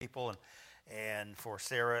people, and for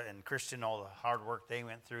Sarah and Christian, all the hard work they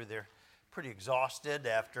went through. They're pretty exhausted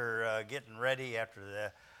after getting ready after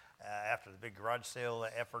the big garage sale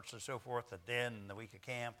efforts and so forth, the den and the week of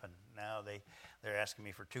camp, and now they're asking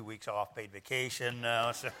me for 2 weeks off paid vacation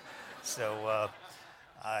now. So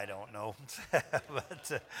I don't know,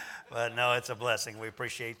 but no, it's a blessing. We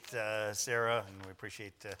appreciate Sarah, and we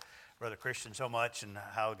appreciate Brother Christian so much, and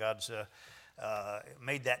how God's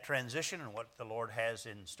made that transition, and what the Lord has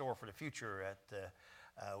in store for the future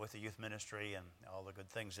with the youth ministry and all the good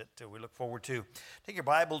things that we look forward to. Take your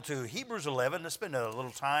Bible to Hebrews 11. Let's spend a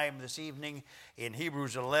little time this evening in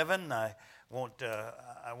Hebrews 11. I won't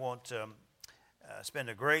spend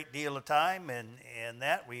a great deal of time in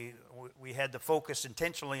that. We had to focus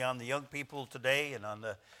intentionally on the young people today and on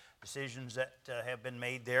the decisions that have been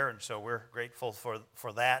made there, and so we're grateful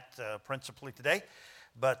for that principally today.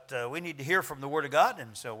 But we need to hear from the Word of God,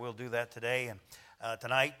 and so we'll do that today and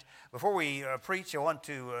tonight. Before we preach, I want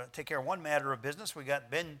to take care of one matter of business. We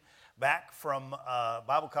got Ben back from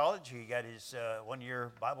Bible College. He got his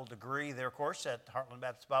one-year Bible degree there, of course, at Heartland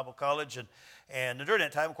Baptist Bible College. And during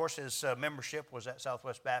that time, of course, his membership was at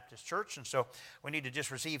Southwest Baptist Church. And so we need to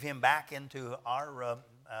just receive him back into our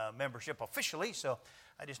membership officially. So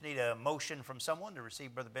I just need a motion from someone to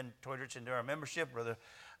receive Brother Ben Toydrich into our membership. Brother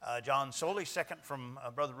John Soley, second from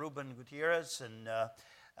Brother Ruben Gutierrez. And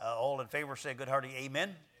all in favor say good-hearted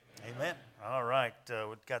amen. Amen. All right.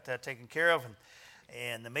 We've got that taken care of.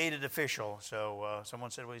 And they made it official. So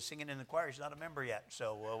someone said, well, he's singing in the choir. He's not a member yet.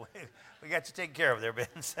 So we got you taken care of there, Ben.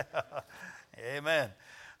 Amen.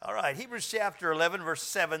 All right. Hebrews chapter 11, verse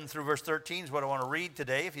 7 through verse 13 is what I want to read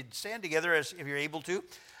today. If you'd stand together, if you're able to,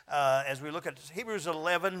 as we look at Hebrews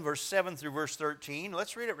 11, verse 7 through verse 13.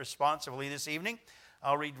 Let's read it responsively this evening.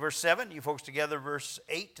 I'll read verse 7. You folks together, verse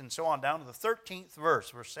 8, and so on down to the 13th verse.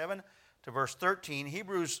 Verse 7 to verse 13.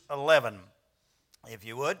 Hebrews 11, if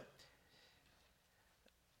you would.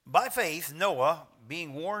 By faith, Noah,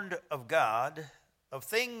 being warned of God of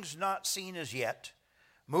things not seen as yet,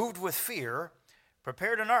 moved with fear,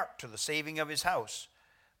 prepared an ark to the saving of his house,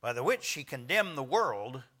 by the which he condemned the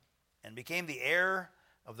world and became the heir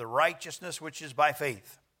of the righteousness which is by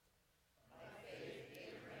faith. By faith,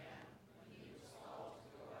 Abraham, when he was called to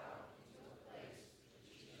go out into a place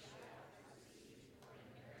which he should have received for an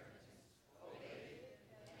inheritance, obeyed,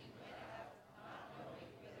 and he went out, not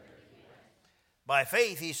knowing whither he went. By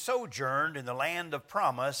faith he sojourned in the land of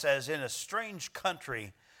promise, as in a strange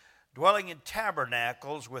country, dwelling in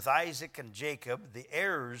tabernacles with Isaac and Jacob, the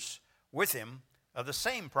heirs with him of the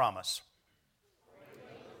same promise. For he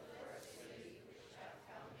buildeth for a city which hath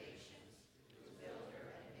foundations, whose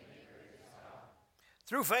builder and maker is God.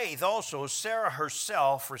 Through faith also Sarah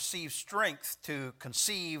herself received strength to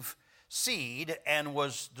conceive seed, and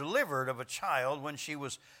was delivered of a child when she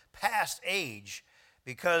was past age,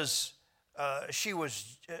 because she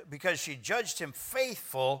judged him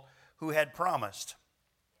faithful who had promised.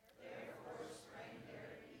 Therefore sprang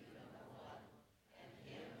there even the one, and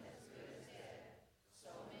him as good as dead, so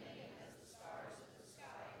many as the stars of the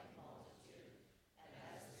sky in multitude, and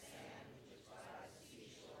as the sand which is by the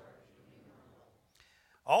seashore innumerable.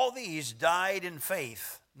 All these died in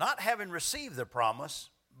faith, not having received the promise,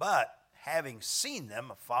 but having seen them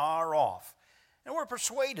afar off, and were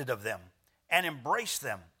persuaded of them, and embraced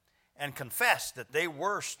them, and confessed that they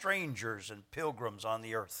were strangers and pilgrims on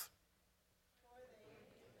the earth.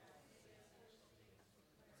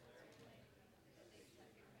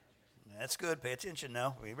 That's good. Pay attention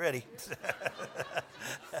now. Be ready.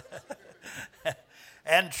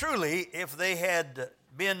 And truly, if they had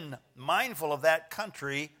been mindful of that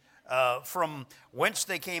country from whence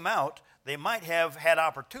they came out, they might have had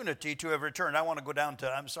opportunity to have returned. I want to go down to,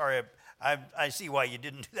 I'm sorry, I see why you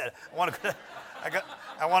didn't do that.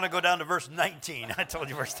 I want to go down to verse 19. I told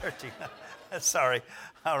you verse 13. Sorry.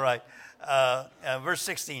 All right. Verse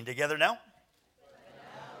 16. Together now? But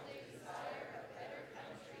now they desire a better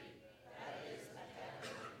country, that is the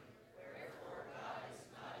heavenly. Wherefore God is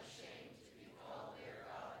not ashamed to be called their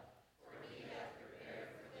God, for he hath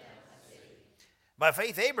prepared for them a city. By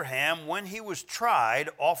faith Abraham, when he was tried,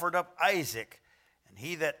 offered up Isaac. And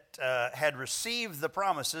he that had received the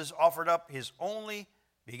promises offered up his only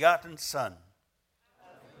begotten son.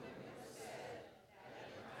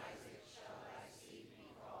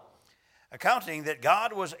 Accounting that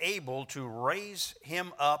God was able to raise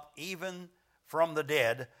him up even from the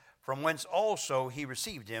dead, from whence also he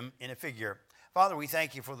received him in a figure. Father, we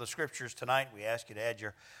thank you for the scriptures tonight. We ask you to add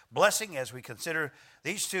your blessing as we consider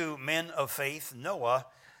these two men of faith, Noah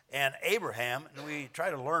and Abraham, and we try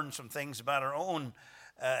to learn some things about our own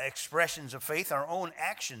expressions of faith, our own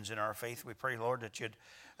actions in our faith. We pray, Lord, that you'd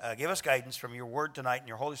Give us guidance from your word tonight, and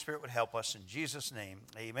your Holy Spirit would help us. In Jesus' name,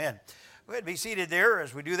 amen. Go ahead and be seated there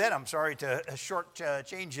as we do that. I'm sorry to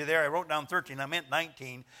change you there. I wrote down 13. I meant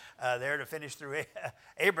 19 there to finish through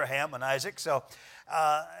Abraham and Isaac. So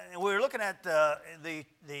we're looking at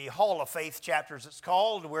the Hall of Faith chapters, it's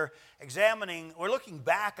called. We're looking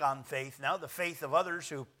back on faith now, the faith of others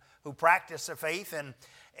who practice the faith, and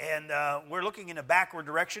we're looking in a backward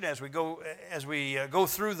direction as we go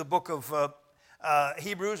through the book of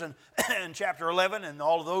Hebrews and chapter 11 and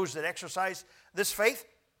all of those that exercise this faith.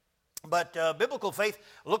 But biblical faith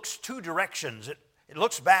looks two directions. It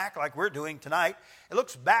looks back, like we're doing tonight. It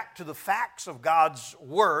looks back to the facts of God's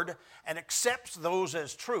Word and accepts those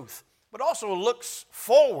as truth, but also looks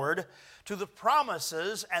forward to the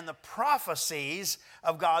promises and the prophecies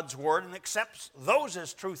of God's Word and accepts those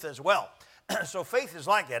as truth as well. So faith is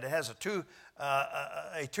like that. It has a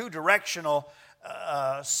two-directional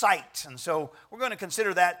sight, and so we're going to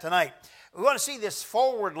consider that tonight. We want to see this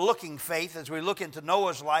forward-looking faith as we look into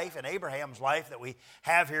Noah's life and Abraham's life that we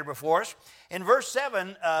have here before us. In verse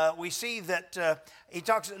 7, we see that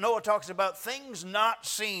Noah talks about things not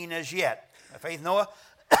seen as yet. Faith Noah,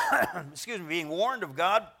 being warned of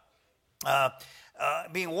God, of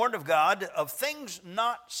things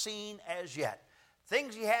not seen as yet.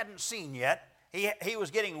 Things he hadn't seen yet. He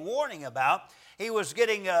was getting warning about. He was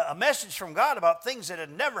getting a message from God about things that had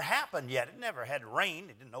never happened yet. It never had rain.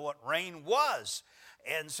 He didn't know what rain was.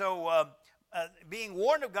 And so being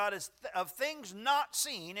warned of God of things not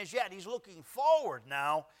seen as yet. He's looking forward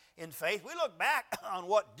now in faith. We look back on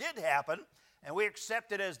what did happen, and we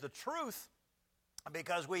accept it as the truth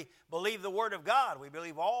because we believe the Word of God. We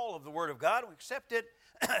believe all of the Word of God. We accept it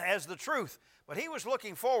as the truth. But he was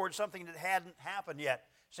looking forward to something that hadn't happened yet.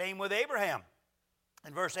 Same with Abraham.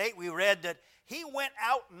 In verse 8, we read that he went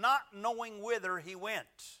out not knowing whither he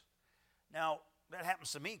went. Now, that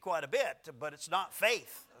happens to me quite a bit, but it's not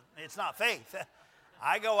faith. It's not faith.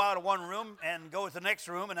 I go out of one room and go to the next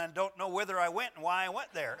room, and I don't know whither I went and why I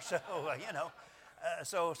went there. So,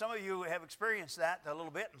 so some of you have experienced that a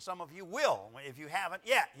little bit, and some of you will. If you haven't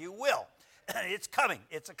yet, you will. It's coming.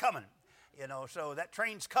 It's a coming. So that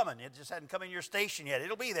train's coming. It just hadn't come in your station yet.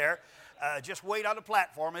 It'll be there. Just wait on the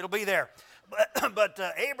platform. It'll be there. But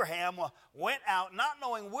Abraham went out not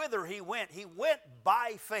knowing whither he went. He went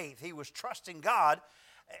by faith. He was trusting God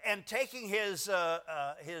and taking his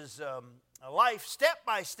life step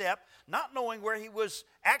by step, not knowing where he was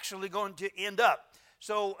actually going to end up.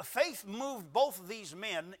 So faith moved both of these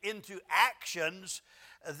men into actions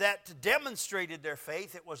that demonstrated their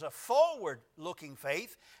faith. It was a forward-looking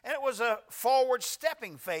faith, and it was a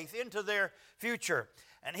forward-stepping faith into their future.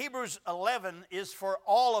 And Hebrews 11 is for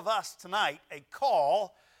all of us tonight a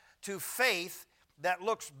call to faith that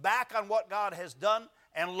looks back on what God has done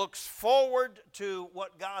and looks forward to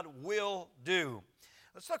what God will do.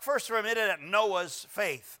 Let's look first for a minute at Noah's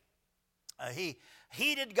faith. He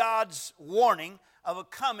heeded God's warning of a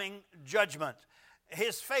coming judgment.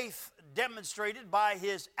 His faith demonstrated by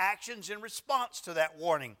his actions in response to that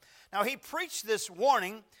warning. Now, he preached this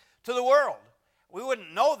warning to the world. We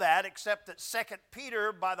wouldn't know that except that 2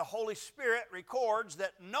 Peter, by the Holy Spirit, records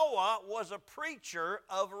that Noah was a preacher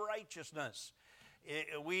of righteousness.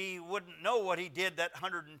 We wouldn't know what he did that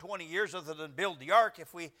 120 years other than build the ark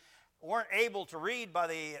if we weren't able to read by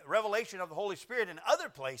the revelation of the Holy Spirit in other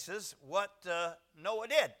places what Noah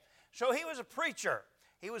did. So he was a preacher.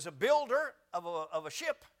 He was a builder of a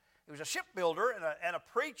ship. He was a shipbuilder and a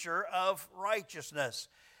preacher of righteousness.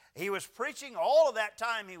 He was preaching all of that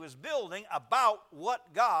time he was building about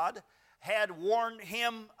what God had warned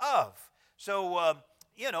him of. So,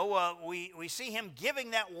 we see him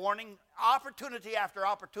giving that warning opportunity after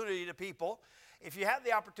opportunity to people. If you have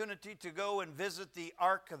the opportunity to go and visit the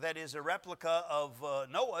ark that is a replica of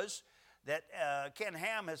Noah's that Ken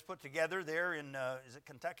Ham has put together there in, is it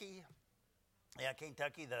Kentucky? Yeah,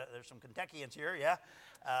 Kentucky. There's some Kentuckians here, yeah.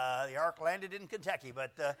 The ark landed in Kentucky,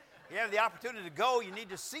 but you have the opportunity to go. You need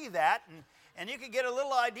to see that, and you can get a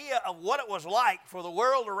little idea of what it was like for the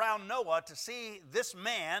world around Noah to see this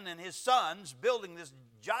man and his sons building this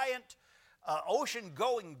giant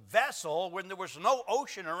ocean-going vessel when there was no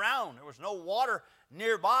ocean around. There was no water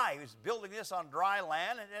nearby. He was building this on dry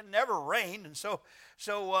land, and it never rained. And so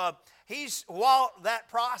while that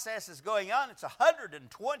process is going on, it's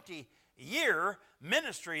 120-year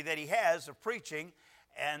ministry that he has of preaching.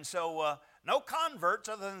 And so no converts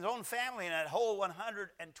other than his own family in that whole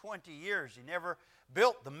 120 years. He never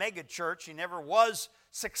built the mega church. He never was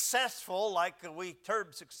successful like we term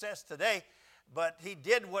success today. But he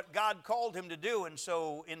did what God called him to do, and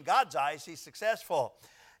so in God's eyes, he's successful.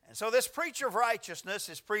 And so this preacher of righteousness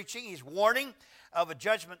is preaching. He's warning of a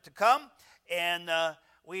judgment to come. And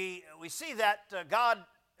we see that God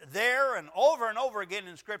there and over again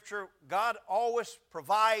in Scripture, God always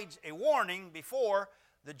provides a warning before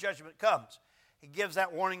the judgment comes. He gives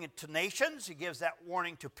that warning to nations. He gives that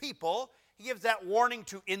warning to people. He gives that warning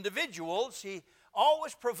to individuals. He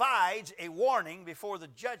always provides a warning before the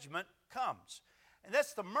judgment comes. And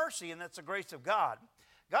that's the mercy and that's the grace of God.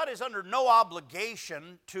 God is under no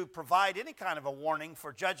obligation to provide any kind of a warning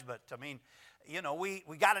for judgment. I mean, you know, we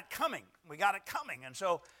got it coming. We got it coming. And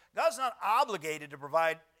so God's not obligated to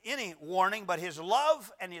provide any warning, but His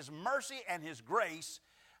love and His mercy and His grace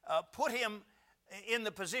put Him in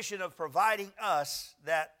the position of providing us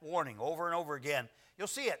that warning over and over again. You'll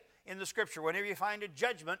see it in the Scripture. Whenever you find a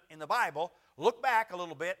judgment in the Bible, look back a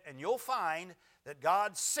little bit and you'll find that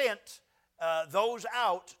God sent those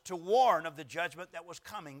out to warn of the judgment that was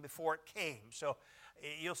coming before it came. So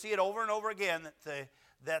you'll see it over and over again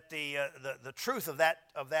that the truth of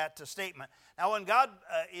that statement. Now, when God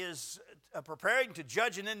is preparing to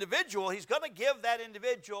judge an individual, He's going to give that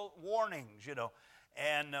individual warnings, you know.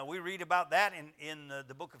 And we read about that in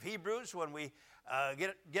the book of Hebrews. When we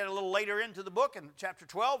get a little later into the book, in chapter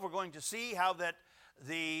 12, we're going to see how that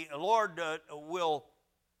the Lord will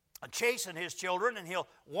chasten His children, and He'll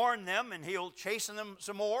warn them, and He'll chasten them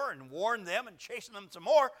some more, and warn them, and chasten them some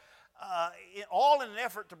more, all in an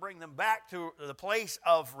effort to bring them back to the place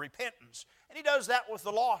of repentance. And He does that with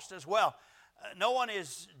the lost as well. No one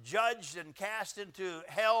is judged and cast into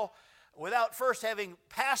hell without first having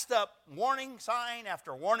passed up warning sign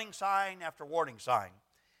after warning sign after warning sign.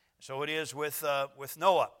 So it is with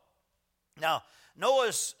Noah. Now,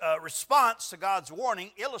 Noah's response to God's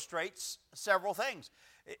warning illustrates several things.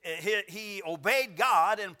 He obeyed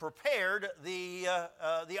God and prepared the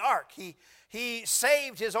ark. He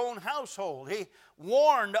saved his own household. He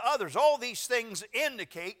warned others. All these things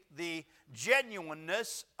indicate the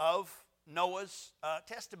genuineness of Noah's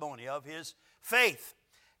testimony, of his faith.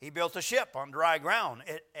 He built a ship on dry ground.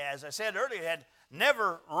 As I said earlier, it had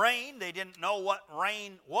never rained. They didn't know what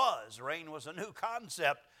rain was. Rain was a new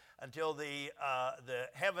concept until the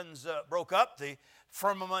heavens broke up. The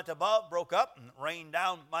firmament above broke up and rained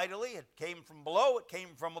down mightily. It came from below. It came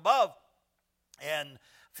from above and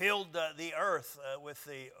filled the earth with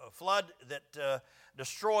the flood that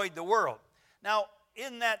destroyed the world. Now,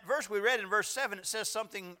 in that verse we read in verse 7, it says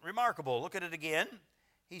something remarkable. Look at it again.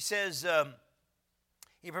 He says,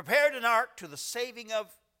 He prepared an ark to the saving of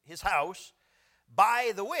his house,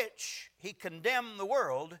 by the which he condemned the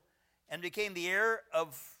world and became the heir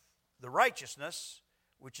of the righteousness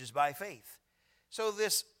which is by faith. So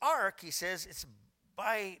this ark, he says, it's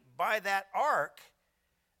by that ark,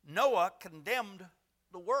 Noah condemned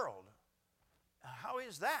the world. How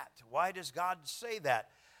is that? Why does God say that?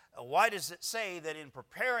 Why does it say that in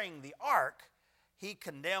preparing the ark, he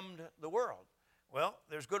condemned the world? Well,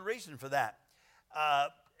 there's good reason for that.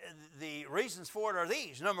 The reasons for it are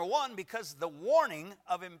these. Number one, because the warning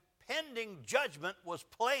of impending judgment was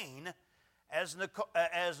plain as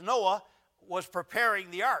Noah was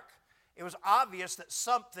preparing the ark. It was obvious that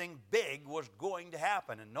something big was going to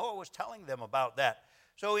happen, and Noah was telling them about that.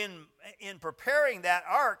 So in preparing that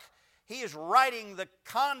ark, he is writing the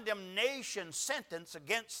condemnation sentence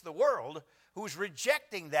against the world who's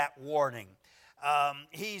rejecting that warning.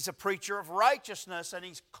 He's a preacher of righteousness, and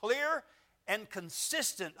he's clear and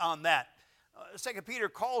consistent on that. 2 Peter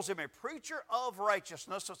calls him a preacher of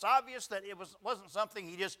righteousness. So it's obvious that it wasn't something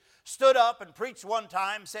he just stood up and preached one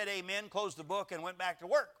time, said amen, closed the book, and went back to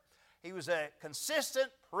work. He was a consistent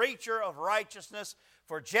preacher of righteousness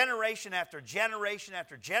for generation after generation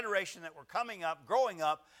after generation that were coming up, growing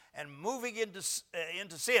up, and moving into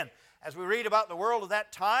sin. As we read about the world of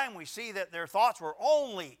that time, we see that their thoughts were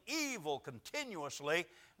only evil continuously.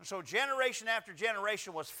 And so generation after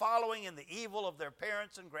generation was following in the evil of their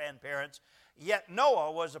parents and grandparents. Yet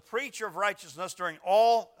Noah was a preacher of righteousness during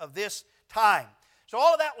all of this time. So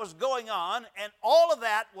all of that was going on, and all of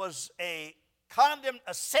that was a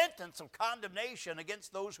sentence of condemnation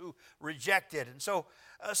against those who rejected. And so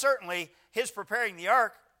certainly his preparing the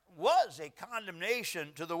ark was a condemnation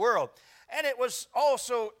to the world. And it was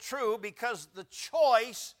also true because the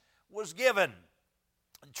choice was given.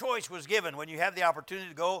 The choice was given. When you have the opportunity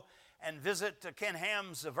to go and visit Ken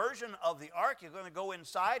Ham's version of the ark, you're going to go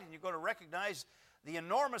inside and you're going to recognize the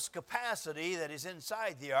enormous capacity that is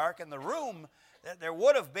inside the ark and the room that there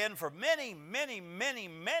would have been for many, many, many,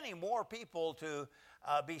 many more people to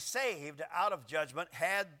be saved out of judgment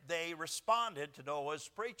had they responded to Noah's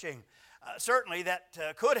preaching. Certainly that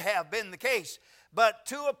could have been the case. But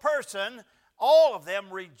to a person, all of them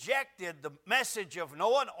rejected the message of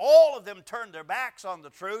Noah, and all of them turned their backs on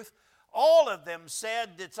the truth. All of them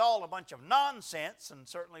said it's all a bunch of nonsense, and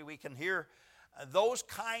certainly we can hear those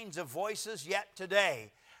kinds of voices yet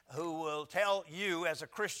today who will tell you as a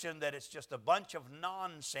Christian that it's just a bunch of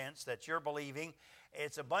nonsense that you're believing.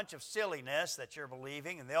 It's a bunch of silliness that you're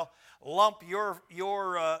believing, and they'll lump your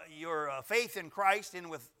faith in Christ in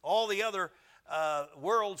with all the other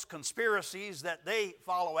world's conspiracies that they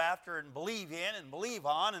follow after and believe in and believe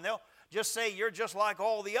on, and they'll just say you're just like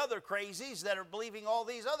all the other crazies that are believing all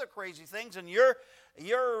these other crazy things, and your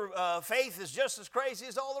faith is just as crazy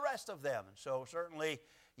as all the rest of them. And so certainly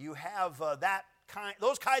you have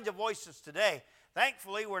those kinds of voices today.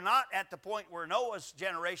 Thankfully, we're not at the point where Noah's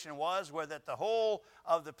generation was, where that the whole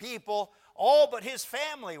of the people, all but his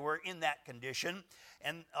family, were in that condition,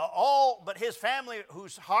 and all but his family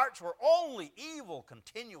whose hearts were only evil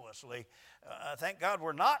continuously. Thank God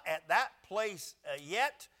we're not at that place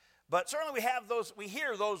yet. But certainly we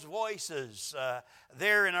hear those voices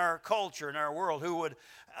there in our culture, in our world, who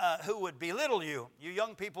would belittle you. You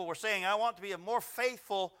young people were saying, I want to be a more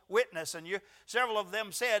faithful witness. And several of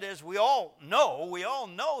them said, as we all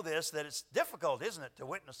know this, that it's difficult, isn't it, to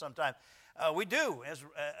witness sometimes. We do,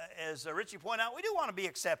 as Richie pointed out, we do want to be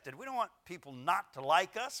accepted. We don't want people not to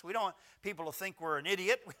like us. We don't want people to think we're an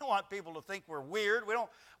idiot. We don't want people to think we're weird. We don't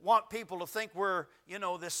want people to think we're,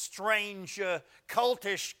 this strange,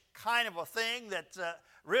 cultish kind of a thing that's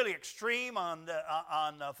really extreme on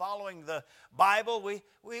following the Bible. We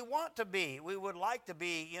would like to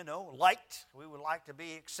be, liked. We would like to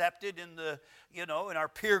be accepted in our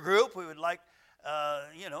peer group. We would like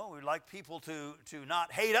we'd like people to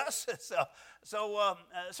not hate us. So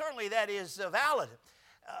certainly that is valid.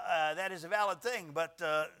 That is a valid thing. But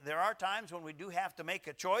there are times when we do have to make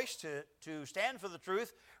a choice to stand for the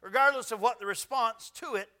truth, regardless of what the response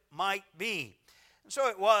to it might be. And so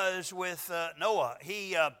it was with Noah.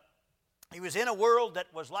 He was in a world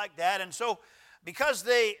that was like that. And so because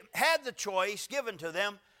they had the choice given to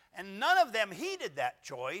them, and none of them heeded that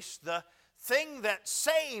choice, the thing that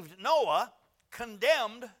saved Noah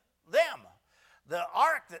condemned them. The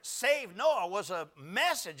ark that saved Noah was a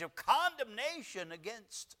message of condemnation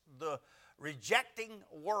against the rejecting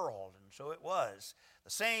world. And so it was.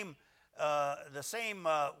 The same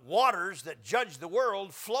waters that judged the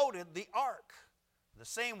world floated the ark. The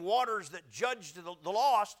same waters that judged the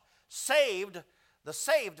lost saved the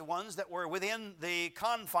saved ones that were within the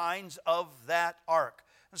confines of that ark.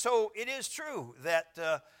 And so it is true that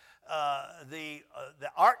the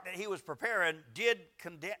ark that he was preparing did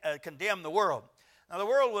condemn the world. Now the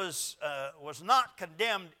world was not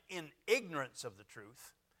condemned in ignorance of the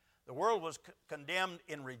truth. The world was condemned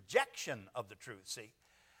in rejection of the truth. See,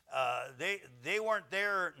 they weren't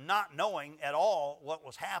there not knowing at all what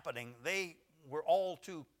was happening. They were all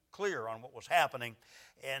too clear on what was happening,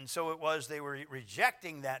 and so it was they were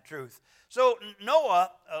rejecting that truth. So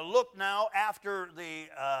Noah looked now after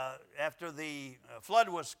the flood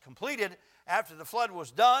was completed, after the flood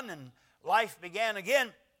was done and life began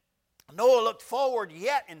again. Noah looked forward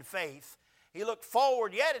yet in faith. He looked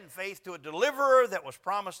forward yet in faith to a deliverer that was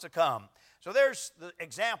promised to come. So there's the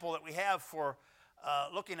example that we have for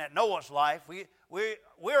looking at Noah's life.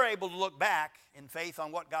 We're able to look back in faith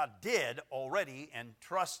on what God did already and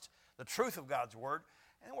trust the truth of God's word.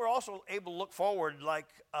 And we're also able to look forward like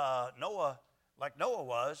Noah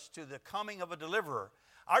was, to the coming of a deliverer.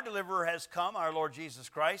 Our deliverer has come, our Lord Jesus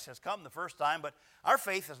Christ has come the first time, but our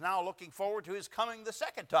faith is now looking forward to his coming the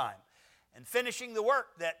second time and finishing the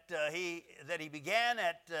work that he began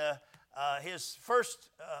at his first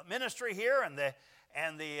ministry here and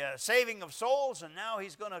the saving of souls, and now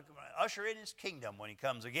he's going to usher in his kingdom when he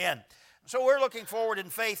comes again. So we're looking forward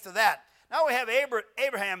in faith to that. Now we have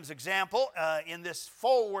Abraham's example in this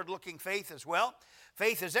forward-looking faith as well.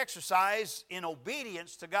 Faith is exercised in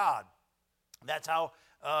obedience to God. That's how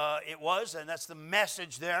it was, and that's the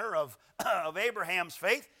message there of Abraham's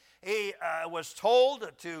faith. He was told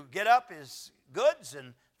to get up his goods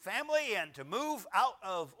and family and to move out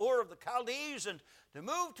of Ur of the Chaldees and to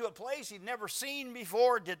move to a place he'd never seen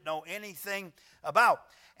before, didn't know anything about.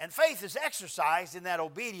 And faith is exercised in that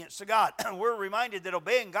obedience to God. We're reminded that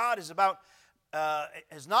obeying God is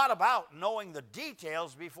not about knowing the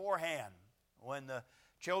details beforehand. When the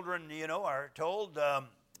children, are told, I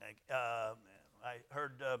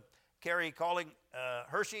heard Carrie calling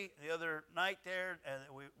Hershey the other night there, and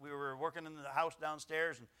we were working in the house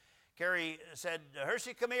downstairs, and Carrie said,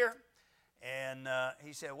 "Hershey, come here." And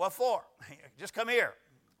he said, "What for?" "Just come here."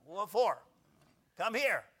 "What for?" "Come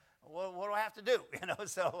here." what do I have to do?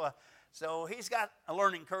 So he's got a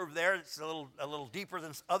learning curve there. It's a little deeper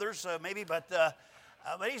than others, maybe, but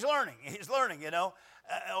he's learning. He's learning.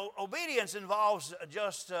 Obedience involves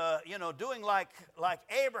just doing like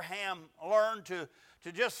Abraham learned to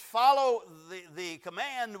just follow the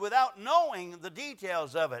command without knowing the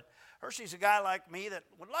details of it. Hershey's a guy like me that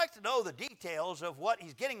would like to know the details of what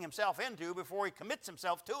he's getting himself into before he commits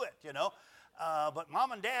himself to it. But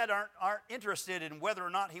mom and dad aren't interested in whether or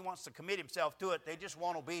not he wants to commit himself to it. They just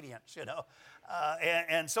want obedience,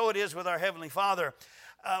 and so it is with our Heavenly Father.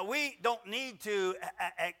 We don't need to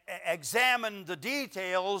examine the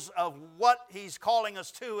details of what He's calling us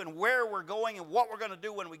to and where we're going and what we're going to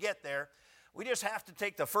do when we get there. We just have to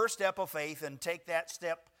take the first step of faith and take that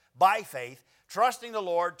step by faith, trusting the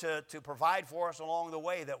Lord to provide for us along the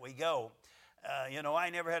way that we go. I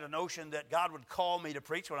never had a notion that God would call me to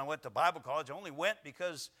preach when I went to Bible college. I only went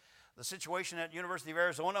because the situation at University of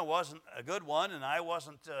Arizona wasn't a good one, and I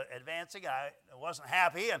wasn't advancing. I wasn't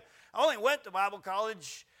happy, and I only went to Bible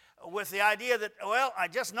college with the idea that, I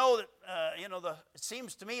just know that, it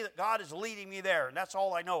seems to me that God is leading me there, and that's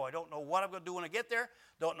all I know. I don't know what I'm going to do when I get there.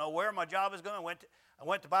 Don't know where my job is going. I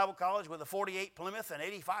went to Bible college with a 48 Plymouth and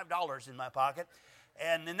 $85 in my pocket.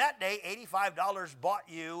 And in that day, $85 bought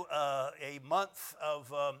you a month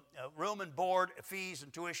of room and board, fees,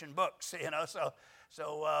 and tuition books.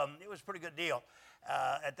 So it was a pretty good deal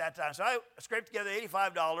at that time. So I scraped together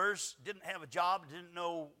 $85. Didn't have a job. Didn't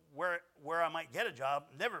know where I might get a job.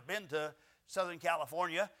 Never been to Southern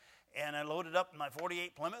California. And I loaded up my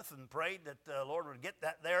 48 Plymouth and prayed that the Lord would get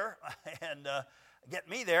that there and get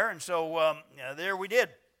me there. And so there we did,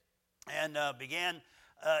 and began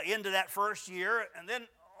into that first year, and then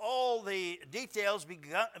all the details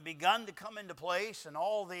begun to come into place, and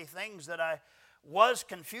all the things that I was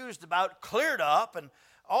confused about cleared up, and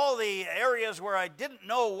all the areas where I didn't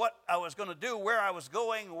know what I was going to do, where I was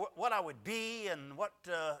going, what I would be, and what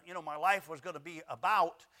my life was going to be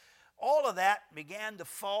about. All of that began to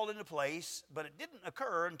fall into place, but it didn't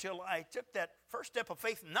occur until I took that first step of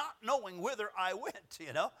faith, not knowing whither I went,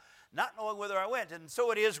 not knowing whither I went. And so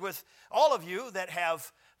it is with all of you that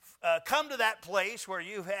have come to that place where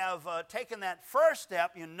you have taken that first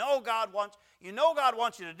step. God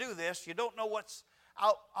wants you to do this. You don't know what's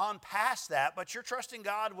out on past that, but you're trusting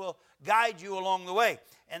God will guide you along the way.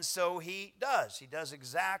 And so He does. He does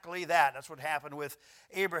exactly that. That's what happened with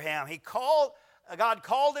Abraham. God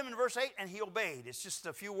called him in verse 8, and he obeyed. It's just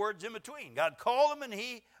a few words in between. God called him, and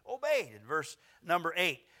he obeyed in verse number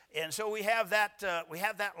 8. And so we have that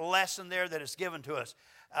lesson there that is given to us.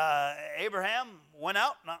 Abraham went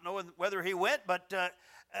out, not knowing whether he went, but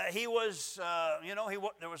he was,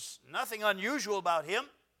 there was nothing unusual about him.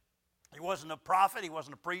 He wasn't a prophet. He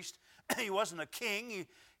wasn't a priest. He wasn't a king.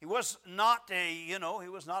 He was not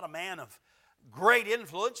a man of great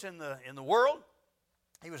influence in the world.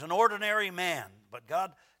 He was an ordinary man, but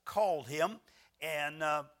God called him and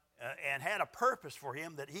had a purpose for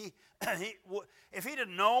him that if he'd have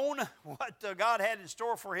known what God had in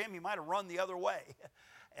store for him, he might have run the other way.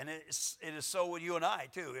 And it is so with you and I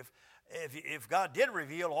too. If God did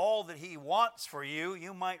reveal all that He wants for you,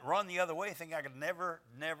 you might run the other way, think I could never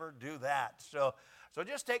do that. So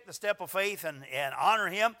just take the step of faith and honor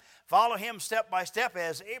Him, follow Him step by step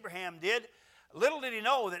as Abraham did. Little did he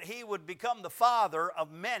know that he would become the father of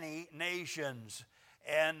many nations.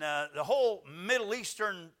 And the whole Middle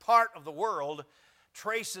Eastern part of the world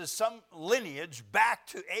traces some lineage back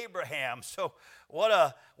to Abraham. So what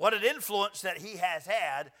an influence that he has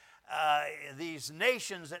had. These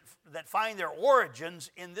nations that find their origins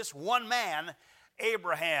in this one man,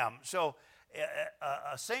 Abraham. So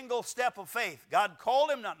a single step of faith. God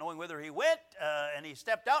called him, not knowing whither he went, and he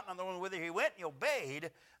stepped out, not knowing whither he went. He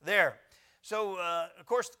obeyed there. So, of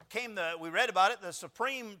course, we read about it, the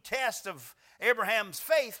supreme test of Abraham's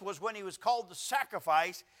faith was when he was called to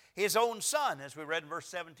sacrifice his own son, as we read in verse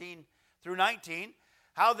 17 through 19,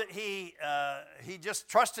 how that he just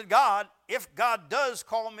trusted God. If God does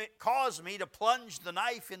cause me to plunge the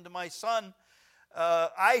knife into my son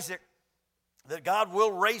Isaac, that God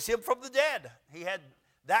will raise him from the dead. He had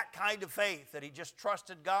that kind of faith, that he just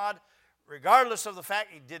trusted God, regardless of the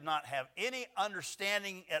fact he did not have any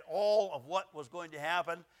understanding at all of what was going to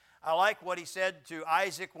happen. I like what he said to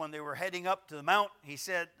Isaac when they were heading up to the mount.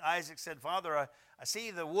 Isaac said, Father, I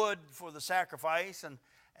see the wood for the sacrifice and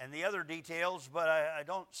the other details, but I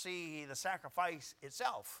don't see the sacrifice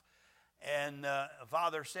itself. And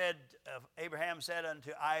Abraham said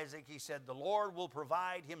unto Isaac, he said, the Lord will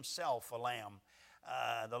provide himself a lamb.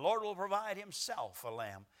 The Lord will provide himself a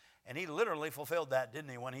lamb. And he literally fulfilled that,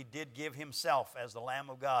 didn't he, when he did give himself as the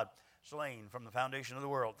Lamb of God. slain from the foundation of the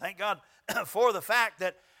world. Thank God for the fact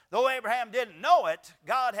that though Abraham didn't know it,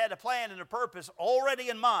 God had a plan and a purpose already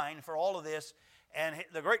in mind for all of this. And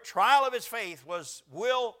the great trial of his faith was,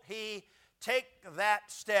 will he take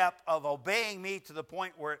that step of obeying me to the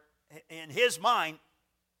point where in his mind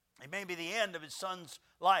it may be the end of his son's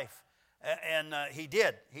life? And he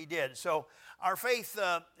did. So our faith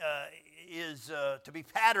is to be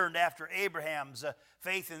patterned after Abraham's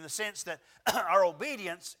faith, in the sense that our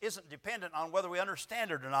obedience isn't dependent on whether we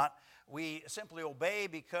understand it or not. We simply obey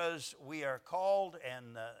because we are called,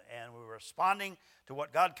 and we're responding to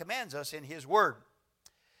what God commands us in his word.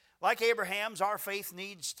 Like Abraham's, our faith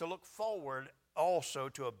needs to look forward also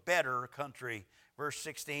to a better country. Verse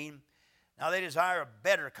 16, now they desire a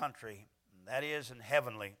better country, that is, in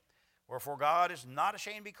heavenly. Wherefore God is not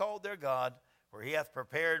ashamed to be called their God, for he hath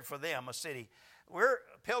prepared for them a city. We're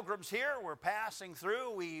pilgrims here. We're passing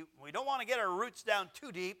through. We don't want to get our roots down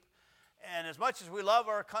too deep. And as much as we love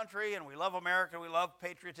our country and we love America, we love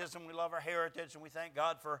patriotism, we love our heritage, and we thank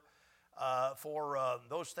God for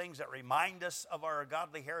those things that remind us of our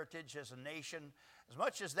godly heritage as a nation. As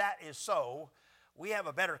much as that is so, we have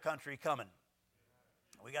a better country coming.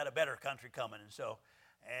 We got a better country coming, and so,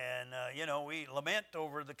 we lament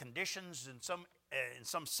over the conditions in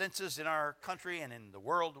some senses in our country and in the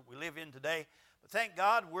world we live in today. But thank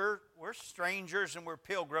God we're strangers and we're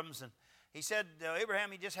pilgrims. And he said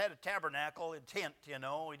Abraham, he just had a tabernacle, a tent. He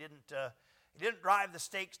didn't drive the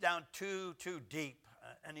stakes down too deep,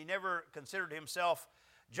 and he never considered himself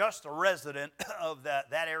just a resident of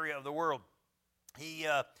that area of the world. He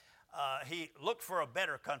looked for a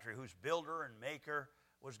better country whose builder and maker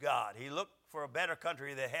was God. He looked for a better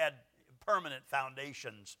country that had permanent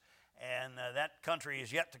foundations, and that country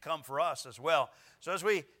is yet to come for us as well. So as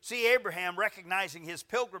we see Abraham recognizing his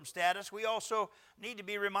pilgrim status, we also need to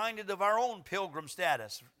be reminded of our own pilgrim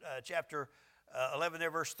status. Chapter 11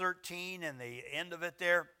 there, verse 13, and the end of it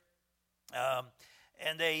there.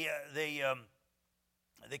 And they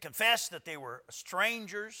confessed that they were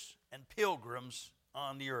strangers and pilgrims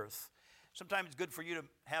on the earth. Sometimes it's good for you to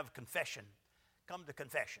have confession. Come to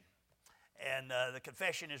confession. And the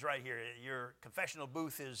confession is right here. Your confessional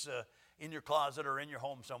booth is in your closet or in your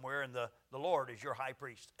home somewhere, and the Lord is your high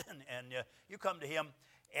priest. and you come to him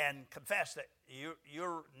and confess that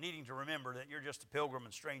you're needing to remember that you're just a pilgrim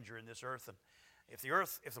and stranger in this earth. And if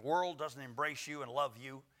the world doesn't embrace you and love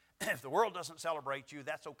you, if the world doesn't celebrate you,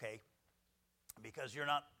 that's okay, because you're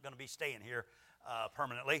not going to be staying here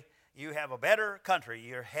permanently. You have a better country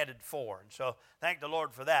you're headed for. And so thank the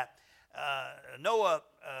Lord for that. Noah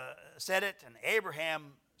said it, and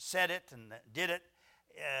Abraham said it and did it,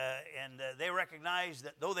 and they recognized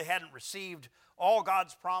that though they hadn't received all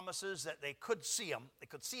God's promises, that they could see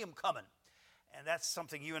them coming. And that's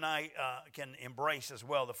something you and I can embrace as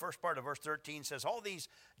well. The first part of verse 13 says, all these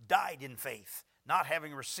died in faith, not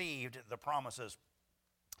having received the promises.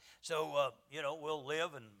 So, we'll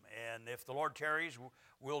live, and if the Lord tarries,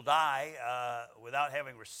 we'll die without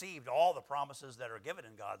having received all the promises that are given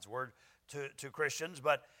in God's word to Christians.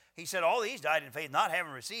 But he said all these died in faith, not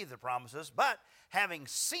having received the promises, but having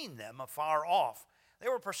seen them afar off. They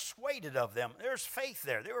were persuaded of them. There's faith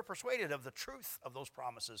there. They were persuaded of the truth of those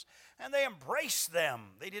promises, and they embraced them.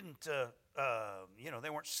 They didn't, they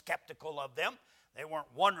weren't skeptical of them. They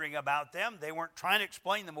weren't wondering about them. They weren't trying to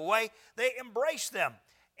explain them away. They embraced them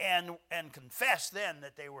and confessed then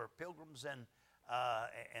that they were pilgrims and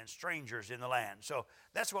strangers in the land. So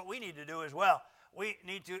that's what we need to do as well. We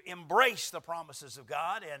need to embrace the promises of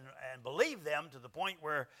God and believe them to the point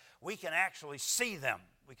where we can actually see them.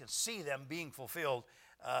 We can see them being fulfilled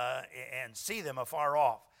and see them afar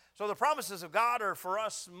off. So the promises of God are for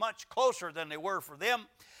us much closer than they were for them.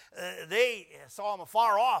 They saw them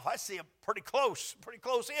afar off. I see them pretty close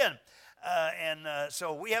in.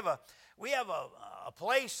 So we have a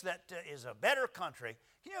place that is a better country.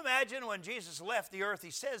 Can you imagine when Jesus left the earth,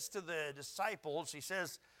 he says to the disciples, he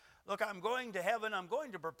says, look, I'm going to heaven. I'm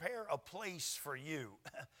going to prepare a place for you,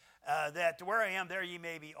 that where I am, there ye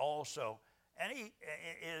may be also. And he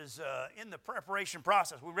is in the preparation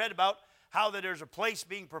process. We read about how that there's a place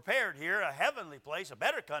being prepared here, a heavenly place, a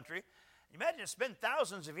better country. Imagine it's been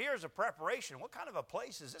thousands of years of preparation. What kind of a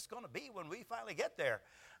place is this going to be when we finally get there?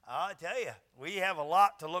 I tell you, we have a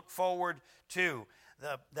lot to look forward to,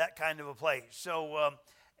 that kind of a place. So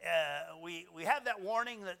we have that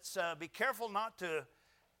warning that's be careful not to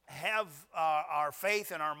have our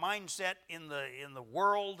faith and our mindset in the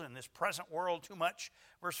world, in this present world, too much.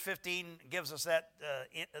 Verse 15 gives us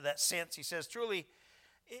that sense. He says, truly,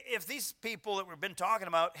 if these people that we've been talking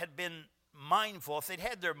about had been mindful, if they'd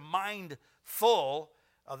had their mind full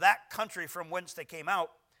of that country from whence they came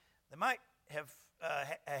out, They might have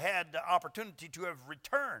had the opportunity to have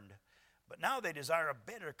returned, but now they desire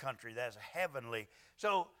a better country that is heavenly.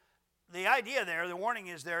 So the idea there, the warning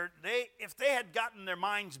is there, if they had gotten their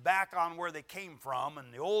minds back on where they came from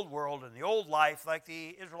and the old world and the old life like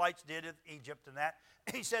the Israelites did in Egypt and that,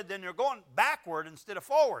 he said then they're going backward instead of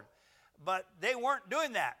forward. But they weren't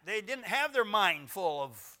doing that. They didn't have their mind full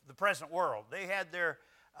of the present world. They had their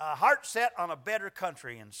heart set on a better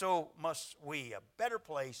country, and so must we, a better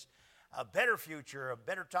place, a better future, a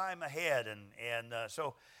better time ahead. And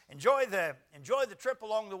so enjoy the trip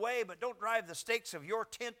along the way, but don't drive the stakes of your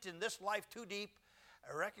tent in this life too deep.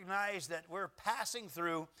 Recognize that we're passing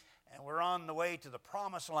through, and we're on the way to the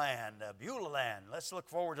promised land, Beulah land. Let's look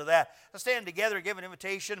forward to that. Let's stand together, give an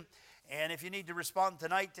invitation. And if you need to respond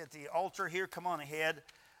tonight at the altar here, come on ahead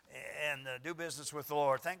and do business with the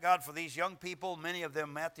Lord. Thank God for these young people, many of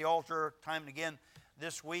them at the altar time and again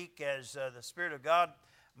this week as the Spirit of God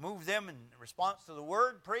moved them in response to the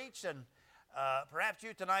word preached. And perhaps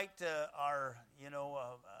you tonight are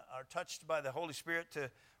touched by the Holy Spirit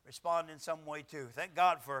to respond in some way too. Thank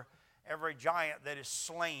God for every giant that is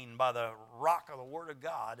slain by the rock of the Word of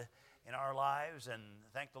God in our lives, and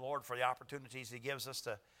thank the Lord for the opportunities He gives us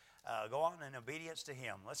to go on in obedience to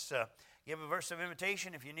Him. Let's give a verse of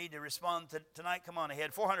invitation. If you need to respond tonight, come on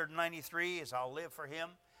ahead. 493 is I'll Live for Him.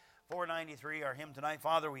 493, our hymn tonight.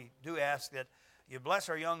 Father, we do ask that you bless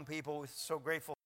our young people. We're so grateful